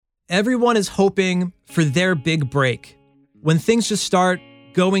Everyone is hoping for their big break, when things just start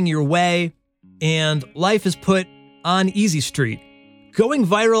going your way and life is put on easy street. Going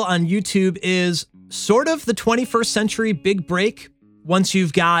viral on YouTube is sort of the 21st century big break. Once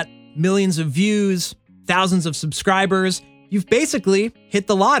you've got millions of views, thousands of subscribers, you've basically hit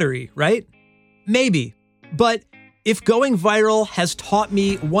the lottery, right? Maybe. But if going viral has taught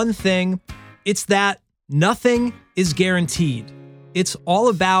me one thing, it's that nothing is guaranteed. It's all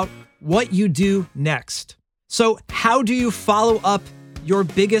about what you do next. So how do you follow up your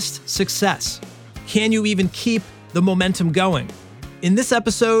biggest success? Can you even keep the momentum going? In this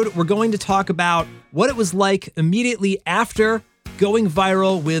episode, we're going to talk about what it was like immediately after going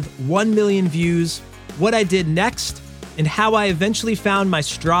viral with 1 million views, what I did next, and how I eventually found my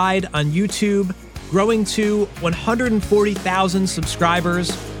stride on YouTube, growing to 140,000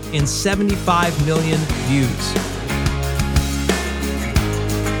 subscribers and 75 million views.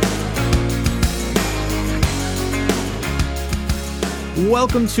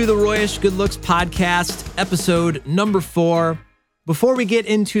 Welcome to the Royish Good Looks Podcast, episode number 4. Before we get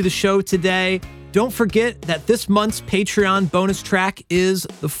into the show today, don't forget that this month's Patreon bonus track is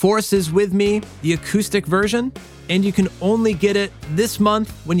The Force Is With Me, the acoustic version, and you can only get it this month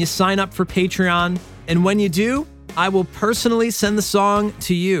when you sign up for Patreon. And when you do, I will personally send the song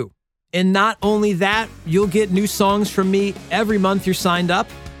to you. And not only that, you'll get new songs from me every month you're signed up.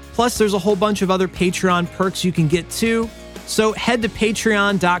 Plus, there's a whole bunch of other Patreon perks you can get too. So head to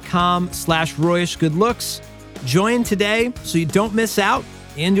patreon.com/royishgoodlooks. Join today so you don't miss out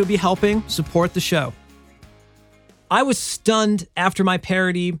and you'll be helping support the show. I was stunned after my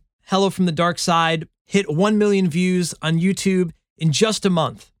parody, Hello from the Dark Side, hit 1 million views on YouTube in just a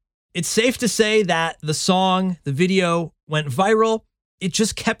month. It's safe to say that the song, the video went viral. It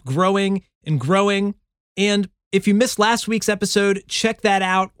just kept growing and growing. And if you missed last week's episode, check that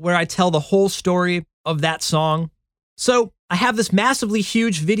out where I tell the whole story of that song. So I have this massively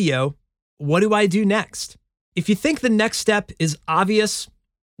huge video. What do I do next? If you think the next step is obvious,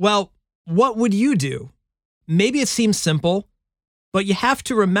 well, what would you do? Maybe it seems simple, but you have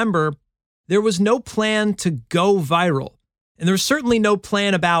to remember there was no plan to go viral. And there was certainly no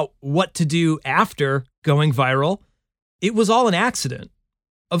plan about what to do after going viral. It was all an accident.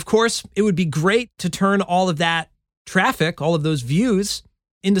 Of course, it would be great to turn all of that traffic, all of those views,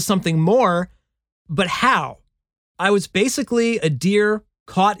 into something more, but how? I was basically a deer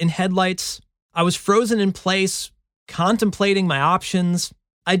caught in headlights. I was frozen in place, contemplating my options.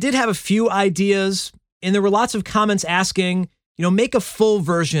 I did have a few ideas, and there were lots of comments asking, make a full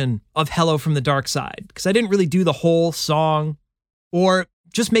version of Hello from the Dark Side, because I didn't really do the whole song, or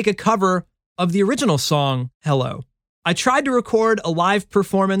just make a cover of the original song, Hello. I tried to record a live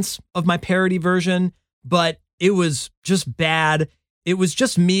performance of my parody version, but it was just bad. It was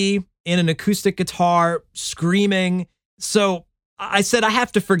just me and an acoustic guitar screaming. So I said I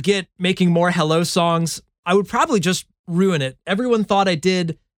have to forget making more Hello songs. I would probably just ruin it. Everyone thought I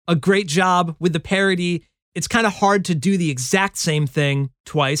did a great job with the parody. It's kind of hard to do the exact same thing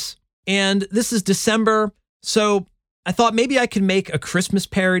twice. And this is December, so I thought maybe I could make a Christmas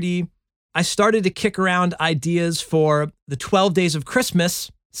parody. I started to kick around ideas for the 12 Days of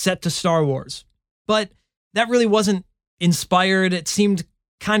Christmas set to Star Wars. But that really wasn't inspired. It seemed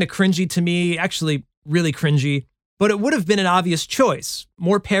kind of cringy to me, actually really cringy, but it would have been an obvious choice.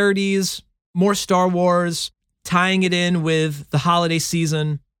 More parodies, more Star Wars, tying it in with the holiday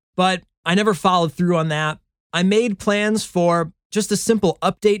season, but I never followed through on that. I made plans for just a simple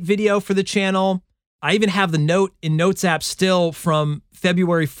update video for the channel. I even have the note in Notes app still from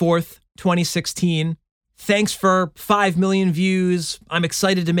February 4th, 2016. Thanks for 5 million views. I'm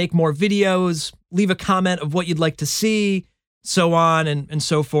excited to make more videos. Leave a comment of what you'd like to see, so on and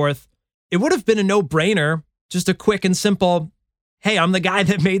so forth. It would have been a no-brainer, just a quick and simple, hey, I'm the guy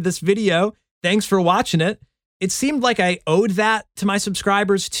that made this video. Thanks for watching it. It seemed like I owed that to my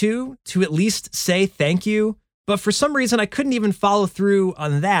subscribers too, to at least say thank you. But for some reason, I couldn't even follow through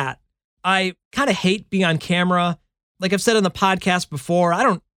on that. I kind of hate being on camera. Like I've said on the podcast before, I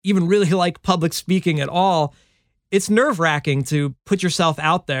don't even really like public speaking at all. It's nerve-wracking to put yourself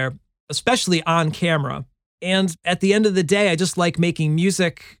out there, especially on camera. And at the end of the day, I just like making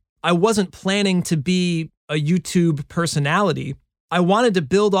music. I wasn't planning to be a YouTube personality. I wanted to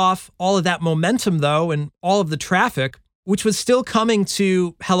build off all of that momentum, though, and all of the traffic, which was still coming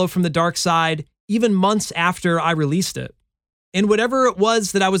to Hello from the Dark Side, even months after I released it. And whatever it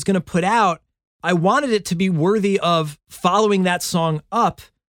was that I was going to put out, I wanted it to be worthy of following that song up.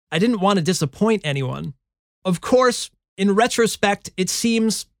 I didn't want to disappoint anyone. Of course, in retrospect, it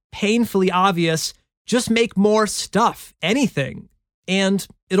seems painfully obvious. Just make more stuff, anything. And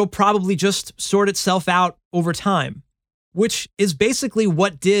it'll probably just sort itself out over time, which is basically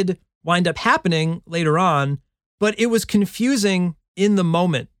what did wind up happening later on, but it was confusing in the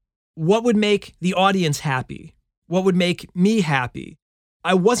moment. What would make the audience happy? What would make me happy?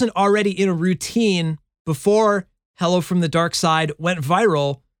 I wasn't already in a routine before Hello from the Dark Side went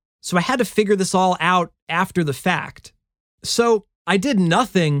viral, so I had to figure this all out after the fact. So I did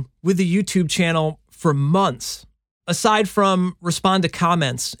nothing with the YouTube channel for months, aside from respond to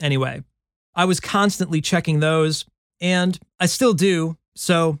comments anyway. I was constantly checking those, and I still do.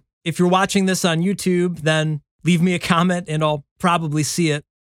 So if you're watching this on YouTube, then leave me a comment and I'll probably see it.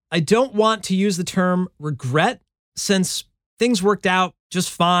 I don't want to use the term regret since things worked out just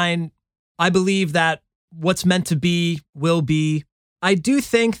fine. I believe that what's meant to be will be. I do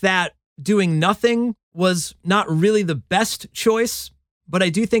think that doing nothing was not really the best choice, but I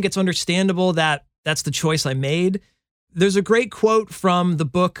do think it's understandable that that's the choice I made. There's a great quote from the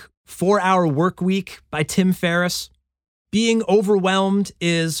book 4-Hour Workweek by Tim Ferriss. Being overwhelmed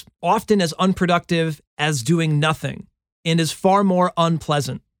is often as unproductive as doing nothing and is far more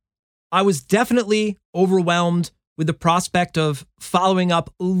unpleasant. I was definitely overwhelmed with the prospect of following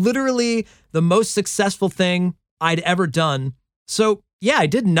up literally the most successful thing I'd ever done. So yeah, I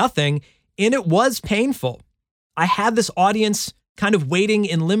did nothing, and it was painful. I had this audience kind of waiting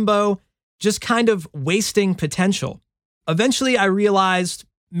in limbo, just kind of wasting potential. Eventually, I realized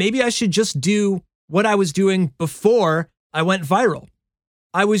maybe I should just do what I was doing before I went viral.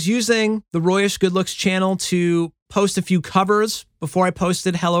 I was using the Royish Good Looks channel to post a few covers before I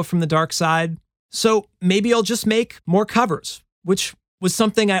posted Hello from the Dark Side. So maybe I'll just make more covers, which was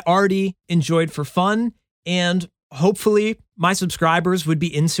something I already enjoyed for fun, and hopefully my subscribers would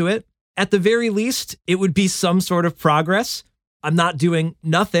be into it. At the very least, it would be some sort of progress. I'm not doing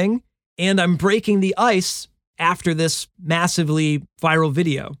nothing, and I'm breaking the ice after this massively viral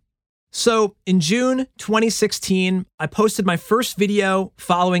video. So in June 2016, I posted my first video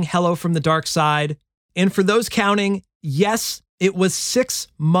following Hello from the Dark Side. And for those counting, yes, it was 6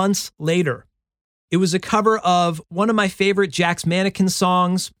 months later. It was a cover of one of my favorite Jack's Mannequin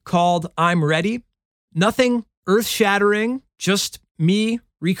songs called I'm Ready. Nothing earth-shattering, just me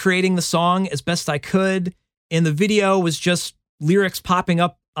recreating the song as best I could. And the video was just lyrics popping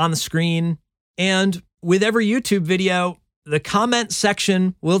up on the screen. And with every YouTube video, the comment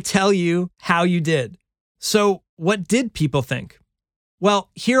section will tell you how you did. So what did people think? Well,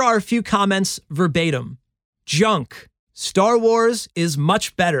 here are a few comments verbatim. Junk. Star Wars is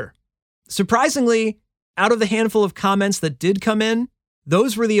much better. Surprisingly, out of the handful of comments that did come in,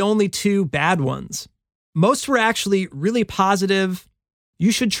 those were the only 2 bad ones. Most were actually really positive.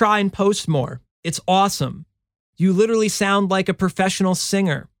 You should try and post more. It's awesome. You literally sound like a professional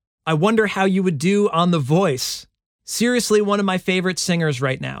singer. I wonder how you would do on The Voice. Seriously, one of my favorite singers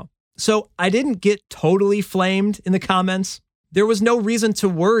right now. So I didn't get totally flamed in the comments. There was no reason to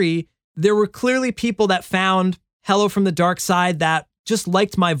worry. There were clearly people that found Hello from the Dark Side that just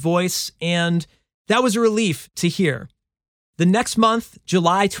liked my voice, and that was a relief to hear. The next month,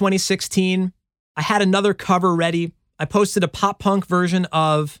 July 2016, I had another cover ready. I posted a pop-punk version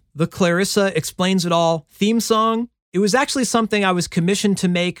of the Clarissa Explains It All theme song. It was actually something I was commissioned to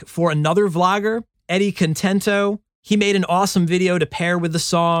make for another vlogger, Eddie Contento. He made an awesome video to pair with the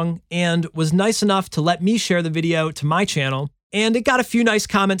song and was nice enough to let me share the video to my channel. And it got a few nice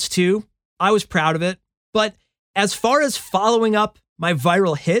comments too. I was proud of it. But as far as following up my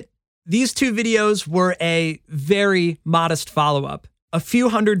viral hit, these 2 videos were a very modest follow-up. A few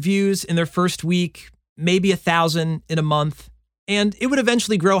hundred views in their first week, maybe 1,000 in a month. And it would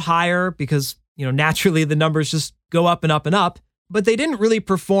eventually grow higher because, naturally the numbers just go up and up and up. But they didn't really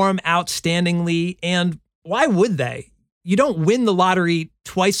perform outstandingly, and why would they? You don't win the lottery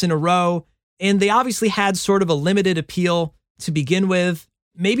twice in a row, and they obviously had sort of a limited appeal to begin with.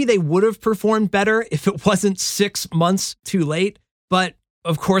 Maybe they would have performed better if it wasn't 6 months too late, but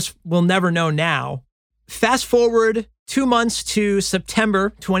of course, we'll never know now. Fast forward 2 months to September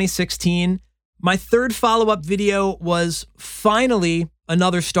 2016, my third follow-up video was finally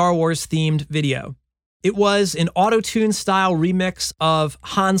another Star Wars themed video. It was an auto-tune style remix of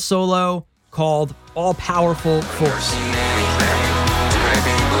Han Solo called All Powerful Force.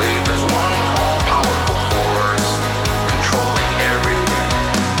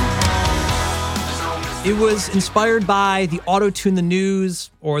 It was inspired by the Auto-Tune the News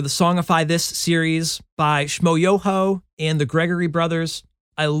or the Songify This series by Shmoyoho and the Gregory Brothers.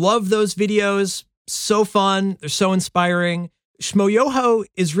 I love those videos. So fun. They're so inspiring. Shmoyoho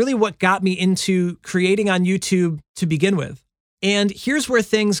is really what got me into creating on YouTube to begin with. And here's where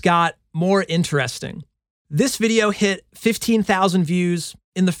things got more interesting. This video hit 15,000 views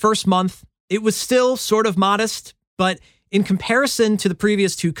in the first month. It was still sort of modest, but in comparison to the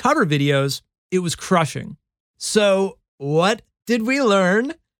previous two cover videos, it was crushing. So what did we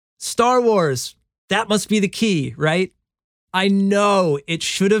learn? Star Wars. That must be the key, right? I know it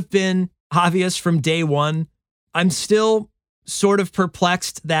should have been obvious from day one. I'm still sort of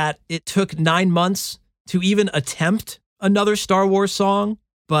perplexed that it took 9 months to even attempt another Star Wars song,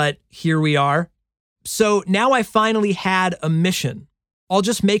 but here we are. So now I finally had a mission. I'll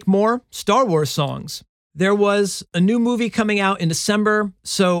just make more Star Wars songs. There was a new movie coming out in December,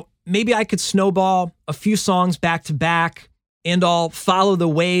 so maybe I could snowball a few songs back to back, and I'll follow the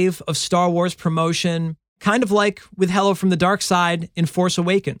wave of Star Wars promotion, kind of like with Hello from the Dark Side in Force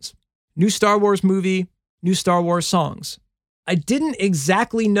Awakens. New Star Wars movie, new Star Wars songs. I didn't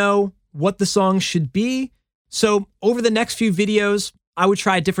exactly know what the songs should be, so over the next few videos, I would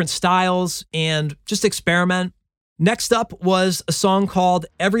try different styles and just experiment. Next up was a song called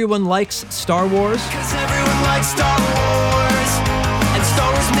Everyone Likes Star Wars. 'Cause everyone likes Star Wars, and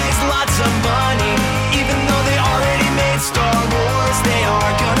Star Wars makes lots of money. Even though they already made Star Wars, they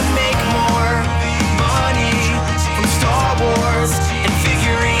are gonna make more money from Star Wars and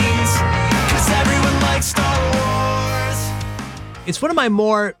figurines. 'Cause everyone likes Star Wars. It's one of my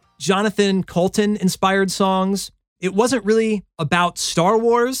more Jonathan Coulton inspired songs. It wasn't really about Star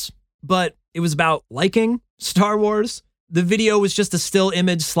Wars, but it was about liking Star Wars. The video was just a still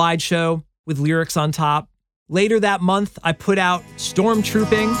image slideshow with lyrics on top. Later that month, I put out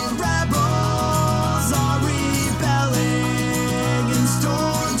Stormtrooping. Rebels are rebelling, and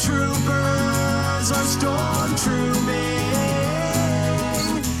stormtroopers are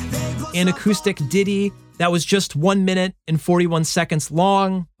stormtrooping. An acoustic ditty that was just 1 minute and 41 seconds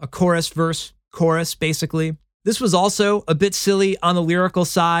long, a chorus, verse, chorus, basically. This was also a bit silly on the lyrical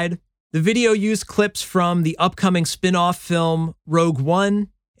side. The video used clips from the upcoming spin-off film Rogue One,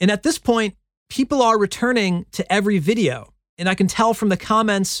 and at this point, people are returning to every video, and I can tell from the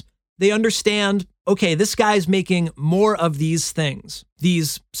comments they understand, okay, this guy's making more of these things,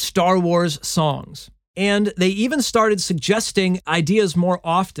 these Star Wars songs. And they even started suggesting ideas more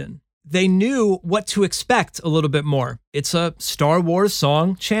often. They knew what to expect a little bit more. It's a Star Wars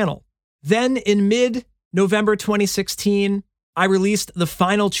song channel. Then in mid-November 2016, I released the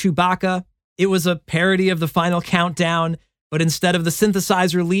final Chewbacca. It was a parody of the Final Countdown, but instead of the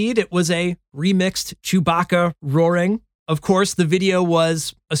synthesizer lead, it was a remixed Chewbacca roaring. Of course, the video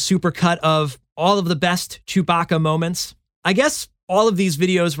was a supercut of all of the best Chewbacca moments. I guess all of these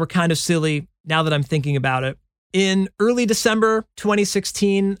videos were kind of silly now that I'm thinking about it. In early December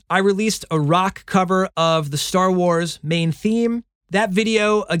 2016, I released a rock cover of the Star Wars main theme. That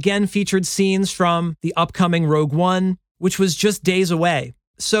video again featured scenes from the upcoming Rogue One, which was just days away.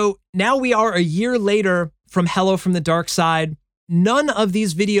 So now we are a year later from Hello from the Dark Side. None of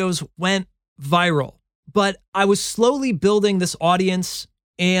these videos went viral, but I was slowly building this audience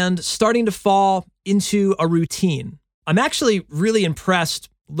and starting to fall into a routine. I'm actually really impressed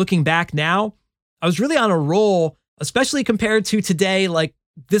looking back now. I was really on a roll, especially compared to today, like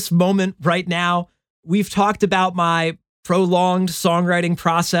this moment right now. We've talked about my prolonged songwriting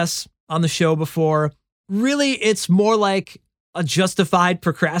process on the show before. Really, it's more like a justified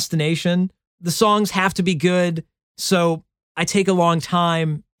procrastination. The songs have to be good, so I take a long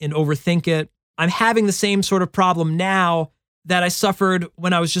time and overthink it. I'm having the same sort of problem now that I suffered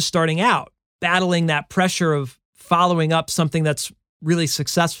when I was just starting out, battling that pressure of following up something that's really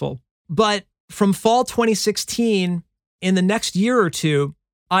successful. But from fall 2016, in the next year or two,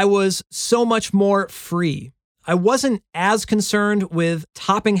 I was so much more free. I wasn't as concerned with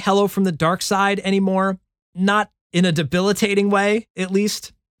topping Hello from the Dark Side anymore, not in a debilitating way, at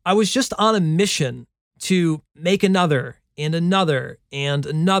least. I was just on a mission to make another and another and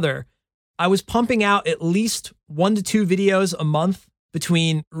another. I was pumping out at least 1 to 2 videos a month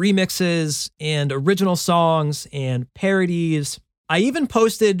between remixes and original songs and parodies. I even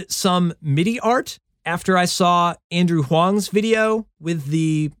posted some MIDI art after I saw Andrew Huang's video with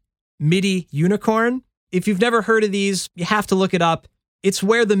the MIDI unicorn. If you've never heard of these, you have to look it up. It's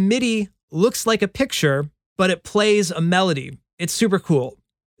where the MIDI looks like a picture, but it plays a melody. It's super cool.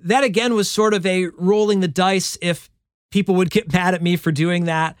 That again was sort of a rolling the dice if people would get mad at me for doing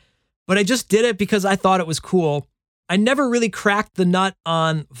that, but I just did it because I thought it was cool. I never really cracked the nut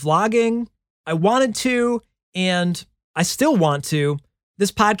on vlogging. I wanted to, and I still want to.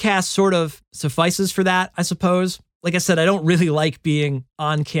 This podcast sort of suffices for that, I suppose. Like I said, I don't really like being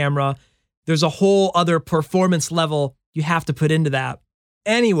on camera. There's a whole other performance level you have to put into that.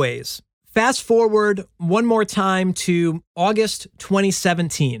 Anyways, fast forward one more time to August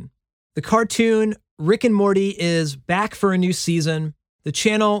 2017. The cartoon Rick and Morty is back for a new season. The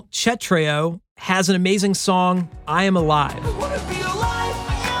channel Chetreo has an amazing song, I Am Alive. I wanna be alive,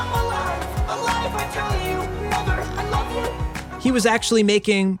 I am alive, I tell you, mother, I love you. He was actually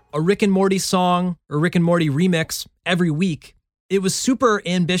making a Rick and Morty song or Rick and Morty remix every week. It was super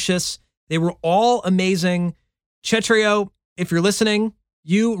ambitious. They were all amazing. Chetreo, if you're listening,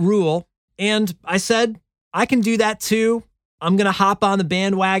 you rule. And I said, I can do that too. I'm going to hop on the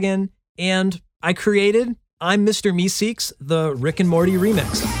bandwagon. And I created I'm Mr. Meeseeks, the Rick and Morty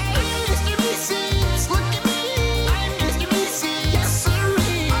remix.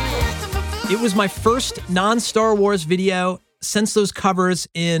 It was my first non-Star Wars video since those covers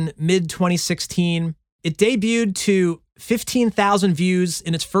in mid-2016. It debuted to 15,000 views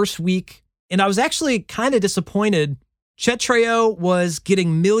in its first week, and I was actually kind of disappointed. Chetreo was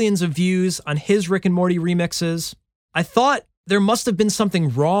getting millions of views on his Rick and Morty remixes. I thought there must have been something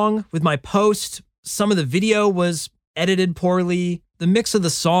wrong with my post. Some of the video was edited poorly. The mix of the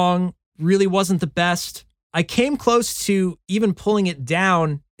song really wasn't the best. I came close to even pulling it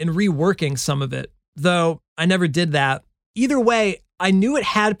down and reworking some of it, though I never did that. Either way, I knew it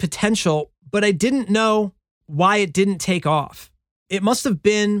had potential, but I didn't know why it didn't take off. It must have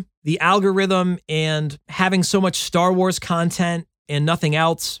been the algorithm and having so much Star Wars content and nothing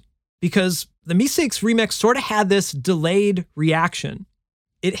else, because the Meeseeks remix sort of had this delayed reaction.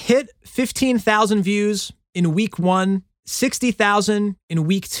 It hit 15,000 views in week 1, 60,000 in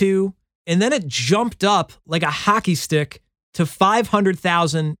week 2, and then it jumped up like a hockey stick to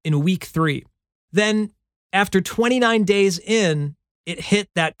 500,000 in week 3. Then, after 29 days in, it hit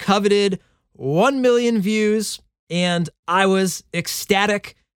that coveted 1 million views, and I was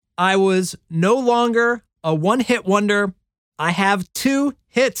ecstatic. I was no longer a one-hit wonder. I have 2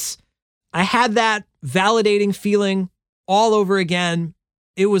 hits. I had that validating feeling all over again.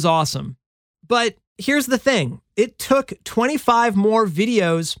 It was awesome. But here's the thing. It took 25 more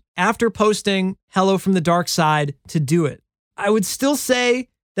videos after posting Hello from the Dark Side to do it. I would still say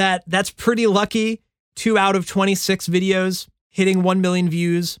that that's pretty lucky, 2 out of 26 videos hitting 1 million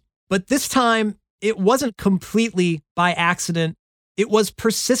views. But this time, it wasn't completely by accident. It was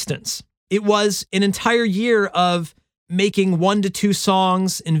persistence. It was an entire year of making 1 to 2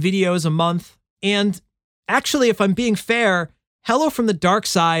 songs and videos a month. And actually, if I'm being fair, Hello from the Dark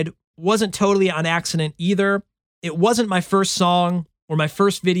Side wasn't totally on accident either. It wasn't my first song or my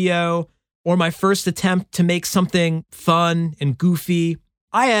first video or my first attempt to make something fun and goofy.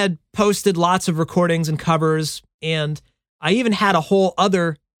 I had posted lots of recordings and covers, and I even had a whole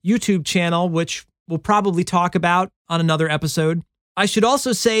other YouTube channel, which we'll probably talk about on another episode. I should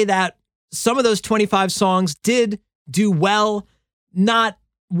also say that some of those 25 songs did do well, not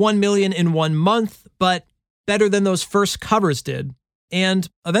 1 million in 1 month, but better than those first covers did. And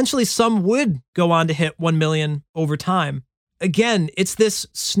eventually some would go on to hit 1 million over time. Again, it's this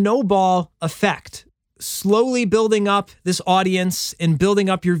snowball effect, slowly building up this audience and building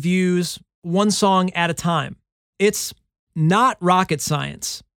up your views 1 song at a time. It's not rocket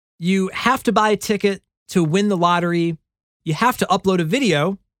science. You have to buy a ticket to win the lottery. You have to upload a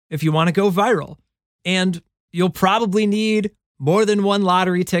video if you want to go viral. And you'll probably need more than 1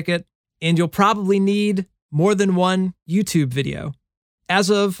 lottery ticket, and you'll probably need more than 1 YouTube video. As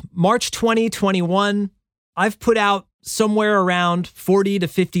of March 2021, I've put out somewhere around 40 to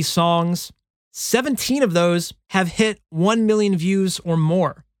 50 songs. 17 of those have hit 1 million views or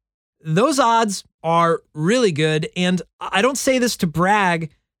more. Those odds are really good, and I don't say this to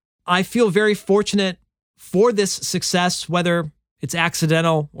brag. I feel very fortunate for this success, whether it's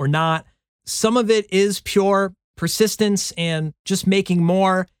accidental or not. Some of it is pure persistence and just making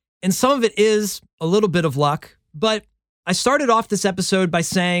more, and some of it is a little bit of luck. But I started off this episode by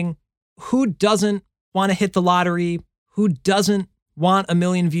saying, who doesn't want to hit the lottery? Who doesn't want 1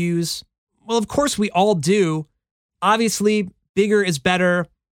 million views? Well, of course we all do. Obviously, bigger is better,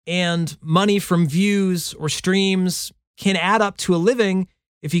 and money from views or streams can add up to a living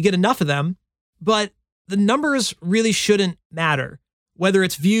if you get enough of them. But the numbers really shouldn't matter, whether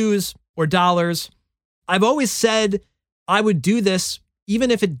it's views or dollars. I've always said I would do this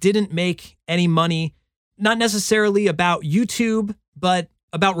even if it didn't make any money, not necessarily about YouTube, but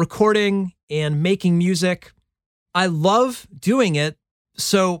about recording and making music. I love doing it,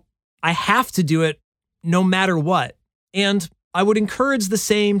 so I have to do it no matter what. And I would encourage the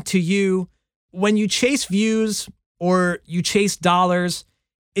same to you. When you chase views or you chase dollars,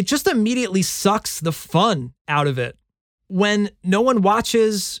 it just immediately sucks the fun out of it. When no one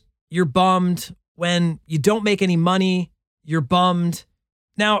watches, you're bummed. When you don't make any money, you're bummed.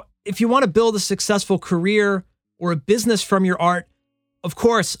 Now, if you want to build a successful career or a business from your art, of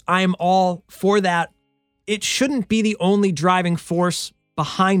course, I am all for that. it shouldn't be the only driving force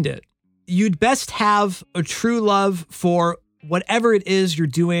behind it. You'd best have a true love for whatever it is you're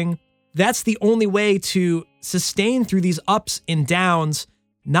doing. That's the only way to sustain through these ups and downs.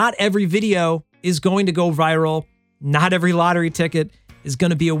 Not every video is going to go viral. Not every lottery ticket is going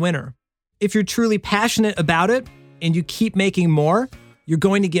to be a winner. If you're truly passionate about it and you keep making more, you're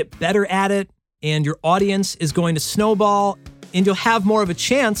going to get better at it, and your audience is going to snowball, and you'll have more of a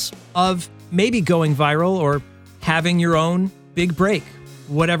chance of maybe going viral or having your own big break,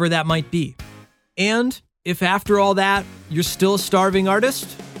 whatever that might be. And if after all that, you're still a starving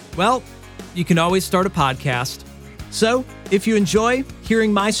artist, well, you can always start a podcast. So if you enjoy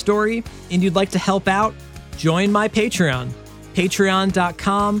hearing my story and you'd like to help out, join my Patreon,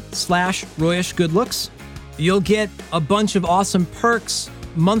 patreon.com/RoyishGoodLooks. You'll get a bunch of awesome perks,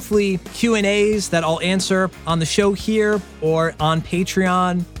 monthly Q&As that I'll answer on the show here or on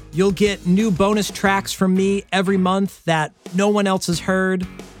Patreon. You'll get new bonus tracks from me every month that no one else has heard.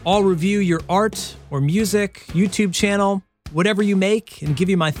 I'll review your art or music, YouTube channel, whatever you make, and give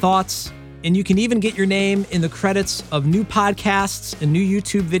you my thoughts. And you can even get your name in the credits of new podcasts and new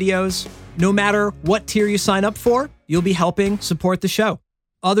YouTube videos. No matter what tier you sign up for, you'll be helping support the show.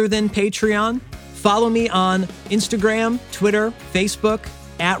 Other than Patreon, follow me on Instagram, Twitter, Facebook,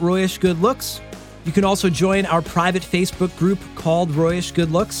 @RoyishGoodLooks. You can also join our private Facebook group called Royish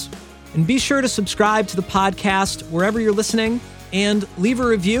Good Looks. And be sure to subscribe to the podcast wherever you're listening and leave a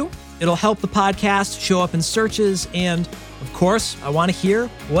review. It'll help the podcast show up in searches. And of course, I want to hear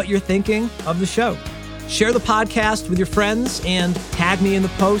what you're thinking of the show. Share the podcast with your friends and tag me in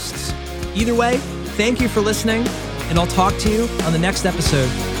the posts. Either way, thank you for listening, and I'll talk to you on the next episode.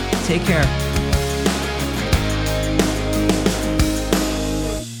 Take care.